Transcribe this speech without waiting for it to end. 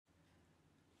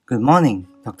Good morning,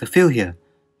 Dr. Phil here.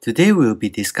 Today we will be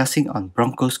discussing on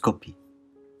bronchoscopy.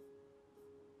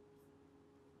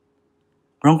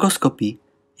 Bronchoscopy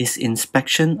is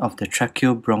inspection of the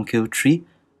tracheobronchial tree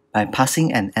by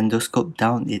passing an endoscope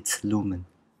down its lumen.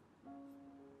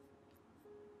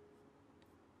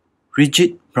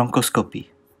 Rigid bronchoscopy.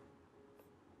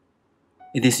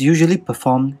 It is usually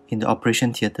performed in the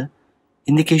operation theatre.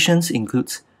 Indications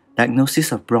includes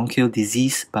diagnosis of bronchial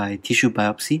disease by tissue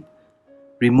biopsy,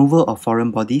 removal of foreign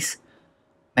bodies,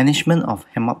 management of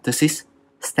hemoptysis,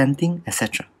 stenting,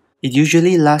 etc. It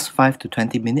usually lasts 5 to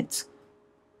 20 minutes.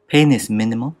 Pain is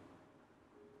minimal.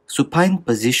 Supine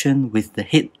position with the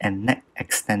head and neck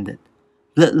extended.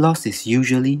 Blood loss is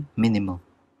usually minimal.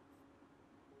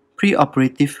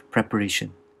 Preoperative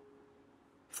preparation.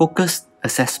 Focused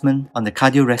assessment on the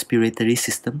cardiorespiratory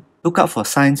system. Look out for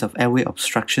signs of airway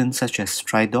obstruction such as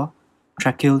stridor,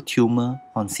 tracheal tumor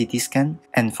on CT scan,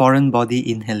 and foreign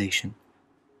body inhalation.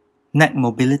 Neck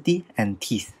mobility and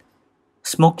teeth.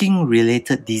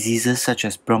 Smoking-related diseases such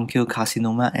as bronchial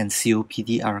carcinoma and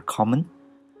COPD are common.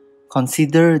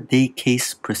 Consider day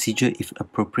case procedure if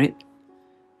appropriate.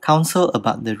 Counsel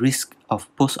about the risk of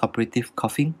postoperative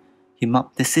coughing,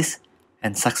 hemoptysis,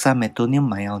 and suxamectonium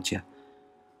myalgia.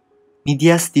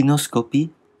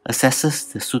 Mediastinoscopy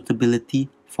assesses the suitability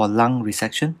for lung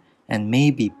resection and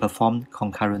may be performed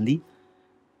concurrently.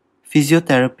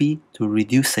 Physiotherapy to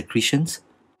reduce secretions.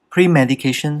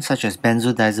 Pre-medication such as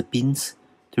benzodiazepines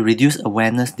to reduce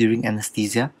awareness during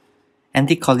anesthesia,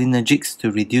 anticholinergics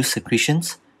to reduce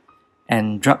secretions,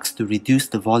 and drugs to reduce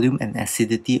the volume and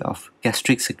acidity of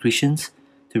gastric secretions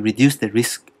to reduce the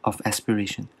risk of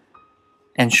aspiration.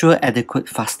 Ensure adequate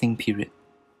fasting period.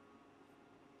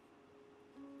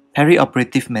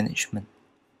 Perioperative management.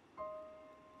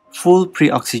 Full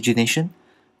pre-oxygenation.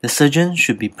 The surgeon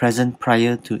should be present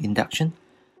prior to induction.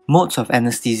 Modes of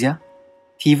anesthesia: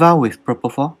 TIVA with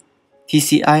propofol,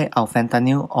 TCI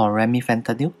alfentanil or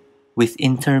remifentanil with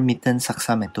intermittent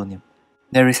suxamectonium.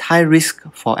 There is high risk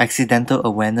for accidental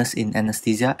awareness in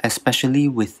anesthesia, especially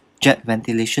with jet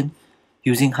ventilation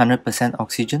using 100%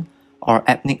 oxygen or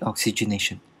apneic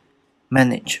oxygenation.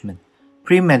 Management.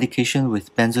 Pre-medication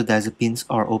with benzodiazepines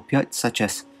or opioids such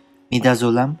as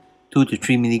midazolam 2 to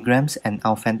 3 mg and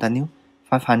alfentanil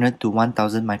 500 to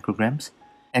 1000 micrograms.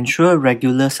 Ensure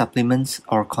regular supplements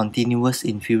or continuous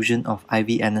infusion of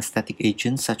IV anesthetic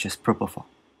agents such as propofol.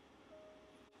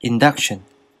 Induction.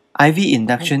 IV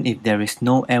induction if there is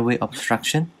no airway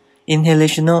obstruction.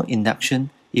 Inhalational induction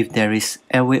if there is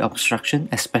airway obstruction,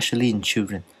 especially in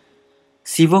children.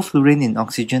 Sevoflurane in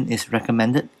oxygen is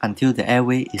recommended until the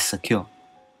airway is secure.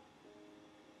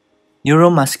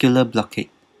 Neuromuscular blockade.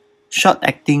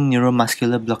 Short-acting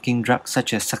neuromuscular blocking drugs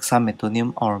such as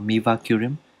suxamectonium or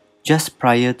mivacurium just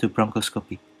prior to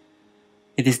bronchoscopy.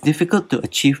 It is difficult to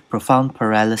achieve profound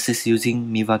paralysis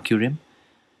using mivacurium.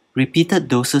 Repeated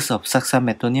doses of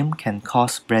suxamectonium can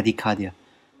cause bradycardia.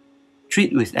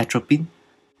 Treat with atropine.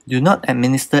 Do not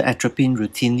administer atropine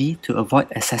routinely to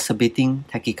avoid exacerbating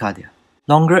tachycardia.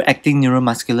 Longer-acting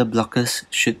neuromuscular blockers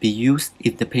should be used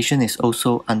if the patient is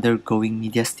also undergoing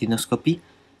mediastinoscopy,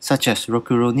 such as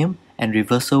rocuronium and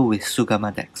reversal with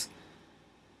sugammadex.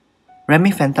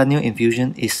 Remifentanil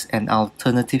infusion is an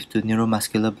alternative to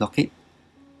neuromuscular blockade.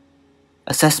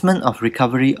 Assessment of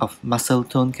recovery of muscle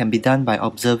tone can be done by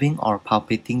observing or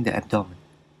palpating the abdomen.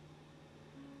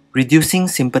 Reducing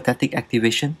sympathetic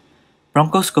activation.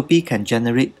 Bronchoscopy can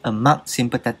generate a marked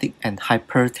sympathetic and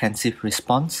hypertensive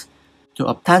response. To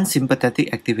obtain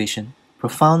sympathetic activation,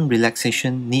 profound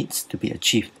relaxation needs to be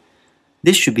achieved.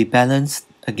 This should be balanced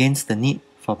against the need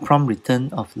for prompt return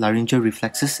of laryngeal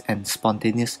reflexes and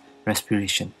spontaneous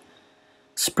respiration.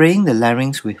 Spraying the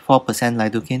larynx with 4%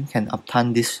 lidocaine can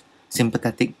obtain this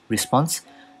sympathetic response.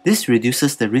 This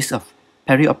reduces the risk of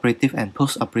perioperative and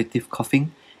postoperative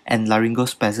coughing and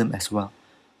laryngospasm as well.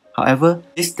 However,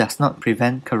 this does not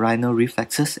prevent carinal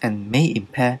reflexes and may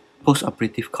impair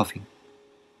postoperative coughing.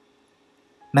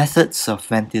 Methods of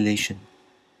ventilation.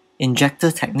 Injector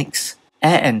techniques.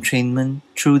 Air entrainment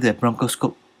through the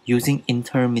bronchoscope using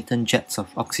intermittent jets of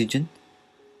oxygen.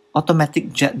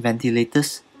 Automatic jet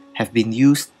ventilators have been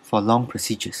used for long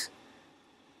procedures.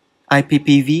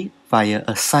 IPPV via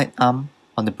a side arm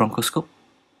on the bronchoscope.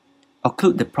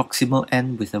 Occlude the proximal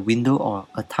end with a window or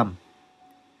a thumb.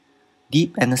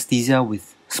 Deep anesthesia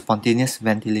with spontaneous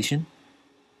ventilation.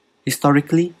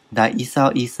 Historically,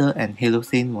 diethyl ether and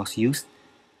halothane was used.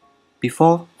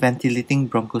 Before ventilating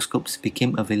bronchoscopes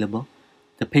became available,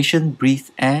 the patient breathed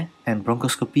air and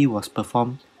bronchoscopy was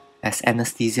performed as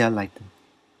anesthesia lightened.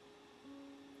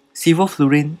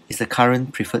 Sevoflurane is the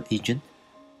current preferred agent.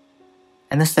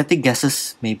 Anesthetic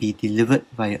gases may be delivered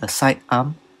via a side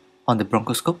arm on the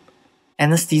bronchoscope.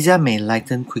 Anesthesia may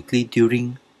lighten quickly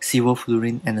during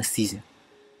sevoflurane anesthesia.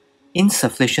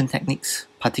 Insufflation techniques,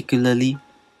 particularly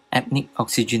apneic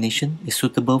oxygenation, is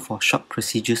suitable for short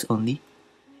procedures only.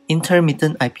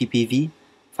 Intermittent IPPV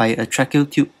via a tracheal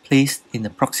tube placed in the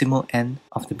proximal end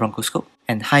of the bronchoscope,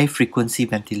 and high-frequency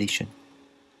ventilation.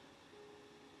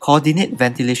 Coordinate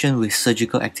ventilation with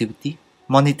surgical activity,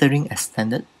 monitoring as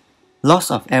standard.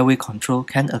 Loss of airway control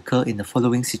can occur in the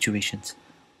following situations: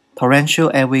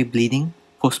 torrential airway bleeding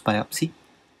post-biopsy,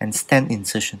 and stent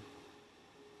insertion.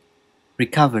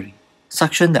 Recovery: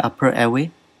 suction the upper airway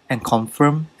and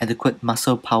confirm adequate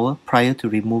muscle power prior to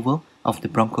removal of the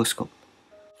bronchoscope.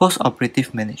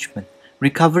 Post-operative management: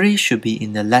 recovery should be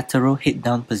in the lateral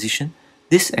head-down position.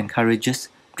 This encourages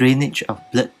drainage of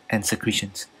blood and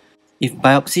secretions. If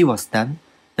biopsy was done,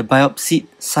 the biopsied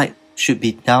site should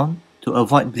be down to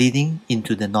avoid bleeding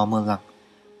into the normal lung.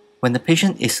 When the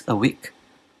patient is awake,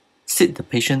 sit the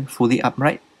patient fully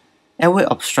upright. Airway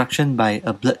obstruction by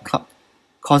a blood clot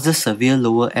causes severe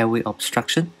lower airway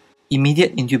obstruction.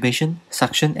 Immediate intubation,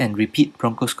 suction, and repeat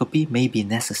bronchoscopy may be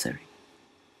necessary.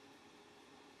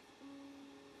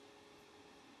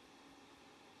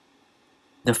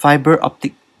 The fiber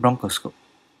optic bronchoscope.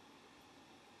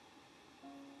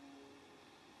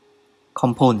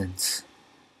 Components: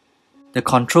 the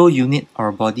control unit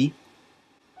or body.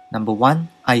 Number 1,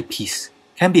 eyepiece.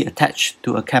 Can be attached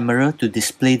to a camera to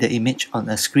display the image on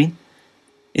a screen.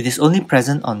 It is only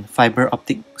present on fiber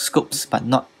optic scopes but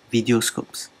not video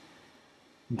scopes.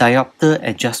 Diopter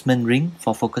adjustment ring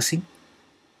for focusing.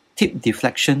 Tip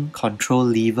deflection control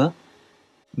lever.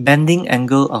 Bending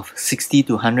angle of 60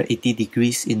 to 180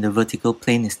 degrees in the vertical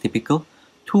plane is typical.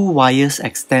 2 wires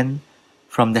extend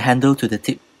from the handle to the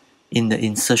tip in the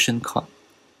insertion cord.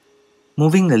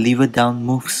 Moving the lever down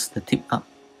moves the tip up,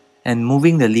 and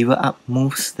moving the lever up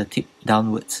moves the tip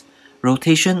downwards.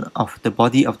 Rotation of the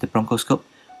body of the bronchoscope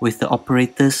with the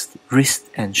operator's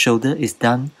wrist and shoulder is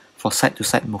done for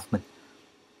side-to-side movement.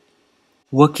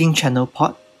 Working channel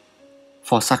port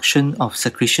for suction of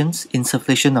secretions,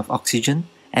 insufflation of oxygen,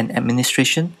 and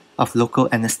administration of local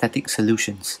anesthetic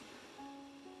solutions.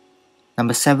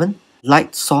 Number 7,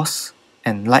 light source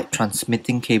and light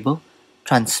transmitting cable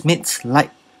transmits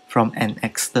light from an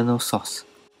external source.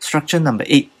 Structure number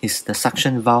 8 is the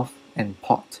suction valve and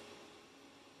port.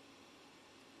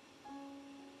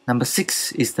 Number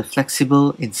 6 is the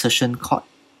flexible insertion cord.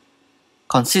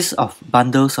 Consists of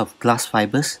bundles of glass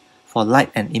fibers for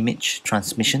light and image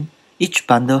transmission. Each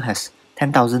bundle has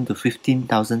 10,000 to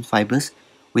 15,000 fibers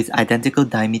with identical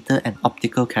diameter and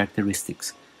optical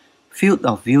characteristics. Field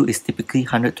of view is typically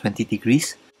 120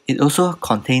 degrees. It also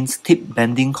contains tip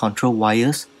bending control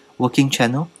wires, working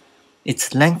channel.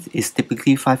 Its length is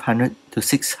typically 500 to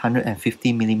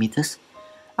 650 millimeters.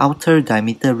 Outer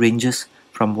diameter ranges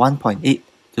from 1.8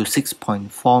 to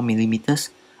 6.4 millimeters,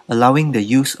 allowing the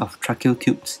use of tracheal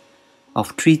tubes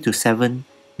of 3 to 7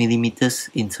 millimeters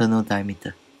internal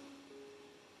diameter.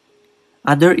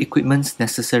 Other equipments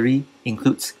necessary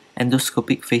includes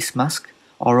endoscopic face mask,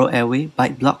 oral airway,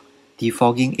 bite block,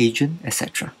 defogging agent,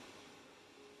 etc.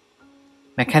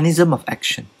 Mechanism of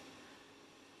action.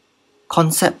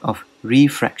 Concept of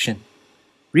refraction.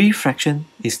 Refraction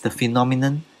is the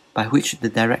phenomenon by which the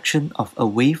direction of a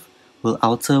wave will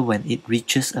alter when it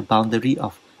reaches a boundary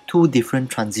of two different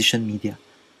transition media.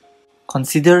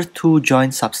 Consider two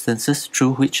joint substances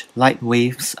through which light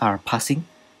waves are passing,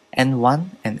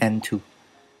 N1 and N2.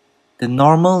 The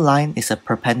normal line is a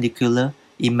perpendicular,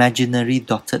 imaginary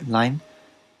dotted line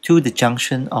to the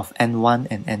junction of N1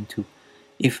 and N2.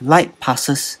 If light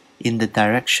passes in the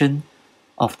direction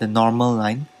of the normal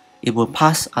line, it will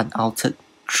pass unaltered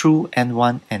through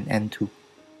N1 and N2.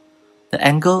 The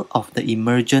angle of the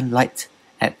emergent light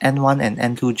at N1 and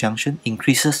N2 junction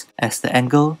increases as the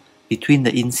angle between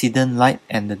the incident light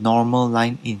and the normal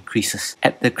line increases.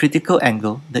 At the critical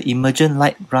angle, the emergent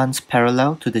light runs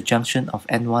parallel to the junction of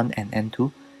N1 and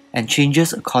N2 and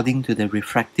changes according to the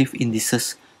refractive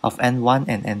indices of N1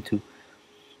 and N2.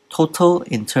 Total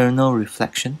internal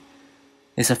reflection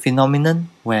is a phenomenon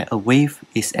where a wave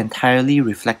is entirely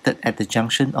reflected at the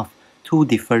junction of two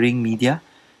differing media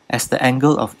as the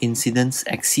angle of incidence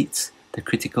exceeds the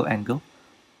critical angle.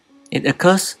 It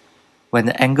occurs when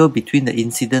the angle between the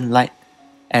incident light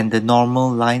and the normal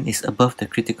line is above the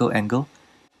critical angle.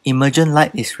 Emergent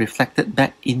light is reflected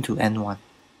back into N1.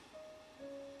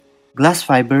 Glass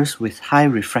fibers with high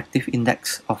refractive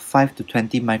index of 5 to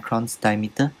 20 microns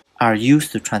diameter are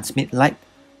used to transmit light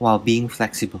while being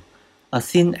flexible. A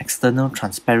thin external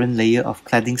transparent layer of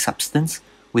cladding substance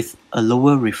with a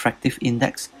lower refractive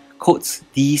index coats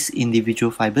these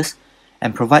individual fibers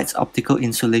and provides optical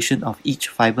insulation of each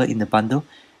fiber in the bundle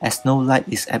as no light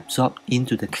is absorbed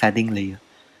into the cladding layer.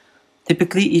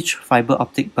 Typically, each fiber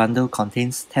optic bundle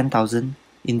contains 10,000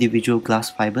 individual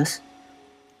glass fibers.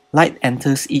 Light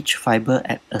enters each fiber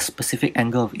at a specific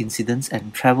angle of incidence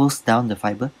and travels down the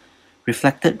fiber,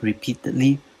 reflected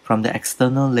repeatedly from the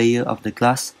external layer of the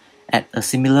glass at a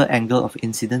similar angle of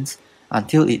incidence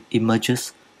until it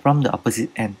emerges from the opposite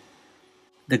end.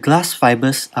 The glass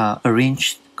fibers are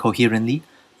arranged coherently.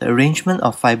 The arrangement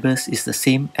of fibers is the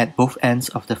same at both ends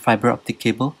of the fiber optic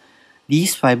cable.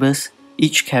 These fibers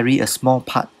each carry a small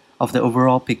part of the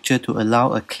overall picture to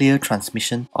allow a clear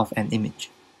transmission of an image.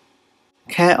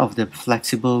 Care of the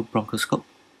flexible bronchoscope.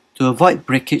 To avoid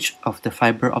breakage of the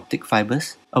fiber optic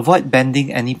fibers, avoid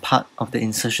bending any part of the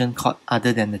insertion cord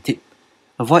other than the tip.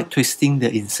 Avoid twisting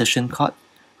the insertion cord.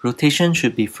 Rotation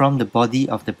should be from the body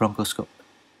of the bronchoscope.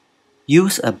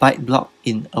 Use a bite block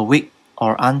in awake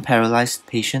or unparalyzed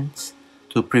patients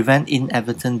to prevent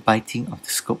inadvertent biting of the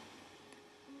scope.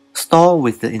 Store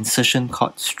with the insertion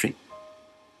cord straight.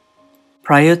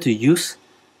 Prior to use,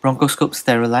 bronchoscope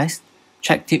sterilized,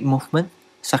 check tip movement,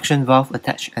 suction valve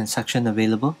attached and suction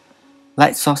available,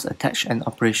 light source attached and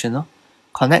operational.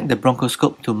 Connect the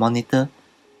bronchoscope to monitor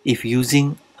if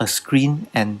using a screen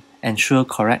and ensure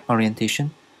correct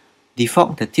orientation.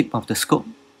 Defog the tip of the scope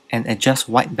and adjust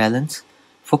white balance.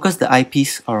 Focus the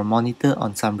eyepiece or monitor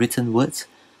on some written words.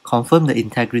 Confirm the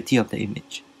integrity of the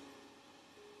image.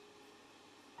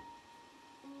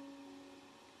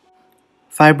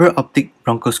 Fiber optic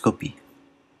bronchoscopy.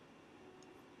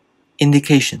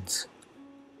 Indications: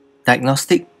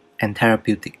 diagnostic and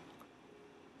therapeutic.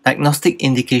 Diagnostic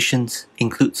indications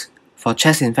includes for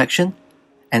chest infection,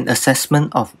 an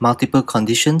assessment of multiple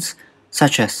conditions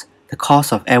such as the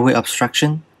cause of airway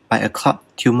obstruction by a clot,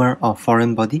 tumor or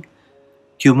foreign body,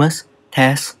 tumors,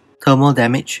 tears, thermal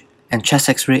damage, and chest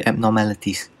X-ray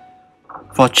abnormalities.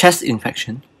 For chest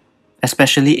infection,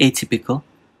 especially atypical,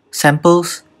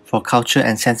 samples for culture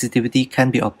and sensitivity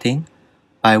can be obtained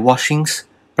by washings,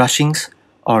 brushings,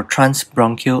 or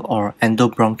transbronchial or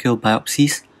endobronchial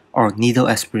biopsies or needle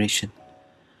aspiration.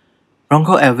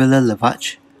 Bronchoalveolar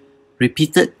lavage,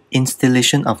 repeated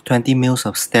instillation of 20 ml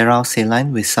of sterile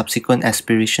saline with subsequent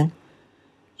aspiration,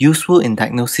 useful in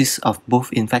diagnosis of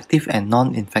both infective and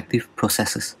non-infective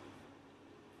processes.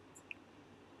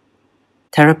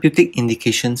 Therapeutic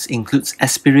indications includes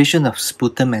aspiration of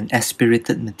sputum and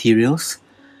aspirated materials.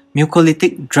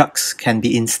 Mucolytic drugs can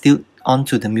be instilled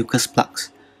onto the mucus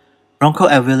plugs.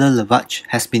 Bronchoalveolar lavage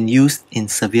has been used in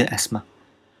severe asthma.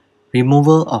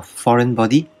 Removal of foreign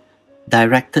body,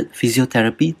 directed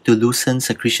physiotherapy to loosen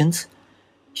secretions,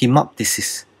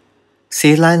 hemoptysis,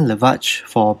 saline lavage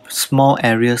for small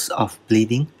areas of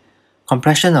bleeding,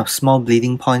 compression of small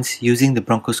bleeding points using the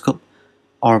bronchoscope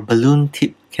or balloon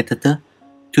tip catheter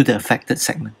to the affected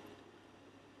segment.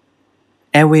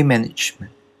 Airway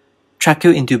management,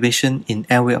 tracheal intubation in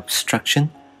airway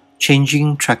obstruction,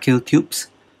 changing tracheal tubes,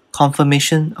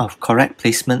 confirmation of correct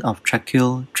placement of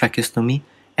tracheal tracheostomy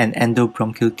and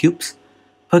endobronchial tubes,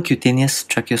 percutaneous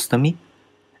tracheostomy,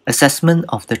 assessment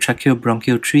of the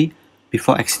tracheobronchial tree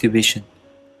before extubation.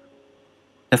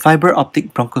 The fiber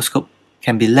optic bronchoscope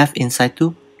can be left in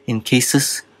situ in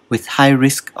cases with high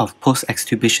risk of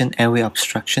post-extubation airway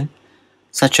obstruction,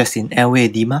 such as in airway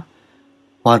edema,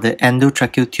 while the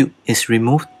endotracheal tube is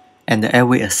removed and the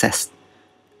airway assessed.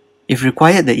 If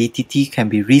required, the ETT can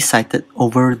be resited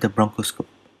over the bronchoscope.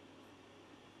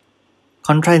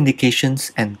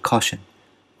 Contraindications and caution: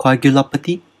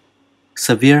 coagulopathy,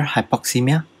 severe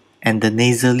hypoxemia, and the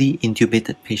nasally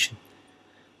intubated patient.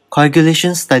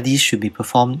 Coagulation studies should be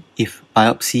performed if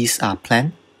biopsies are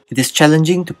planned. It is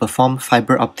challenging to perform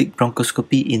fiber optic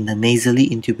bronchoscopy in the nasally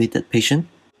intubated patient.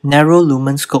 Narrow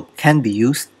lumen scope can be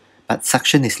used, but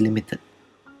suction is limited.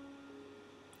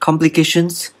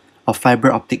 Complications of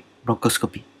fiber optic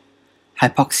bronchoscopy: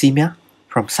 hypoxemia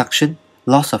from suction,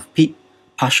 loss of PEEP,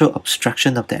 partial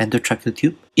obstruction of the endotracheal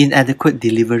tube, inadequate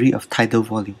delivery of tidal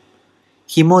volume.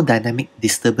 Hemodynamic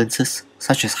disturbances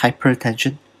such as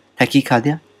hypertension,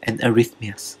 tachycardia, and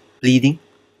arrhythmias. Bleeding,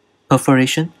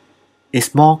 perforation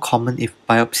is more common if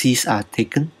biopsies are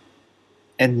taken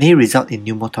and may result in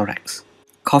pneumothorax.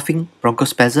 Coughing,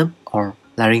 bronchospasm, or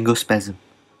laryngospasm.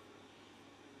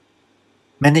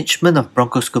 Management of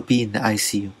bronchoscopy in the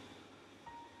ICU.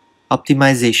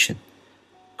 Optimization: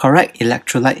 correct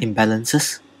electrolyte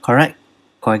imbalances, correct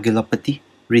coagulopathy,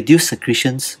 reduce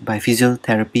secretions by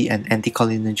physiotherapy and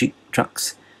anticholinergic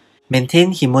drugs,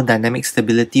 maintain hemodynamic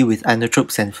stability with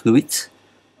inotropes and fluids.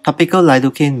 Topical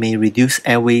lidocaine may reduce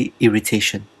airway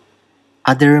irritation.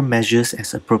 other measures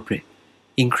as appropriate.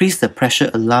 Increase the pressure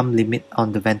alarm limit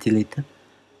on the ventilator.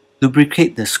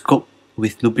 Lubricate the scope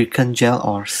with lubricant gel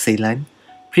or saline.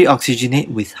 Pre-oxygenate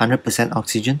with 100%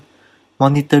 oxygen.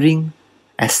 Monitoring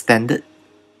as standard.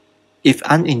 If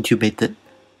unintubated,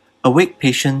 awake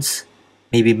patients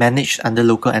may be managed under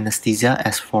local anesthesia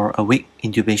as for awake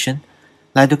intubation.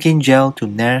 Lidocaine gel to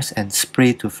nares and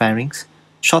spray to pharynx.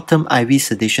 Short-term IV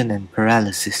sedation and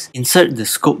paralysis. Insert the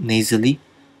scope nasally.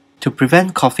 To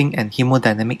prevent coughing and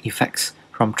hemodynamic effects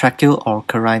from tracheal or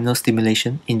carinal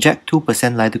stimulation, inject 2%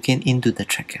 lidocaine into the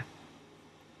trachea.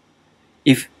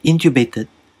 If intubated,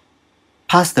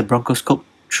 pass the bronchoscope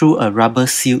through a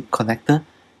rubber-sealed connector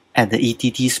at the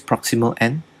ETT's proximal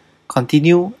end.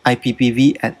 Continue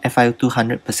IPPV at FiO2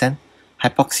 100%.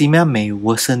 Hypoxemia may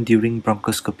worsen during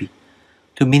bronchoscopy.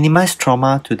 To minimize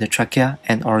trauma to the trachea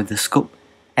and or the scope,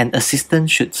 an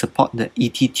assistant should support the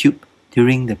ET tube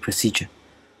during the procedure.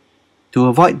 To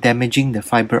avoid damaging the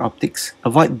fiber optics,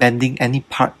 avoid bending any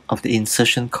part of the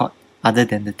insertion cord other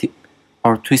than the tip,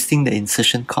 or twisting the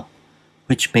insertion cord,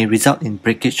 which may result in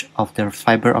breakage of the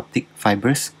fiber optic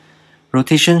fibers.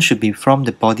 Rotation should be from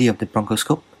the body of the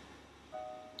bronchoscope.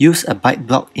 Use a bite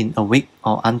block in awake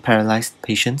or unparalyzed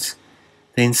patients.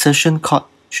 The insertion cord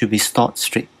should be stored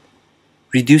straight.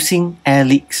 Reducing air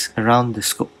leaks around the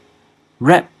scope.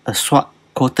 Wrap a swab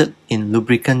coated in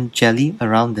lubricant jelly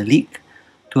around the leak.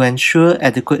 To ensure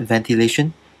adequate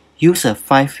ventilation, use a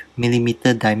 5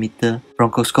 mm diameter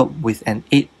bronchoscope with an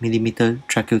 8 mm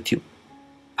tracheal tube.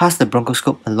 Pass the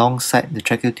bronchoscope alongside the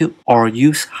tracheal tube or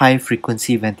use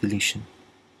high-frequency ventilation.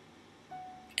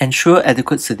 Ensure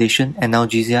adequate sedation,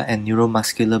 analgesia, and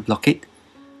neuromuscular blockade.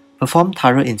 Perform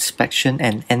thorough inspection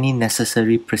and any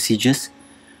necessary procedures.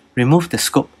 Remove the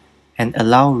scope and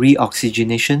allow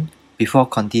reoxygenation before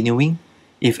continuing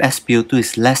if SpO2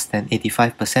 is less than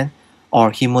 85%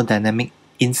 or hemodynamic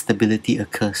instability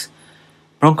occurs.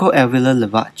 Bronchoalveolar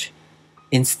lavage.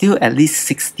 Instill at least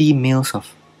 60 ml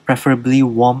of preferably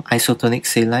warm isotonic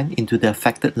saline into the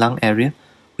affected lung area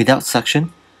without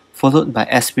suction, followed by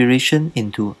aspiration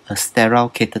into a sterile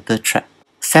catheter trap.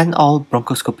 Send all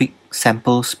bronchoscopic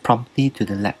samples promptly to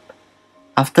the lab.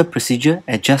 After procedure,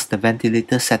 adjust the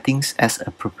ventilator settings as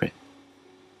appropriate.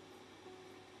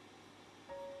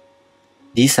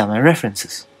 These are my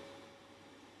references.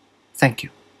 Thank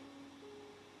you.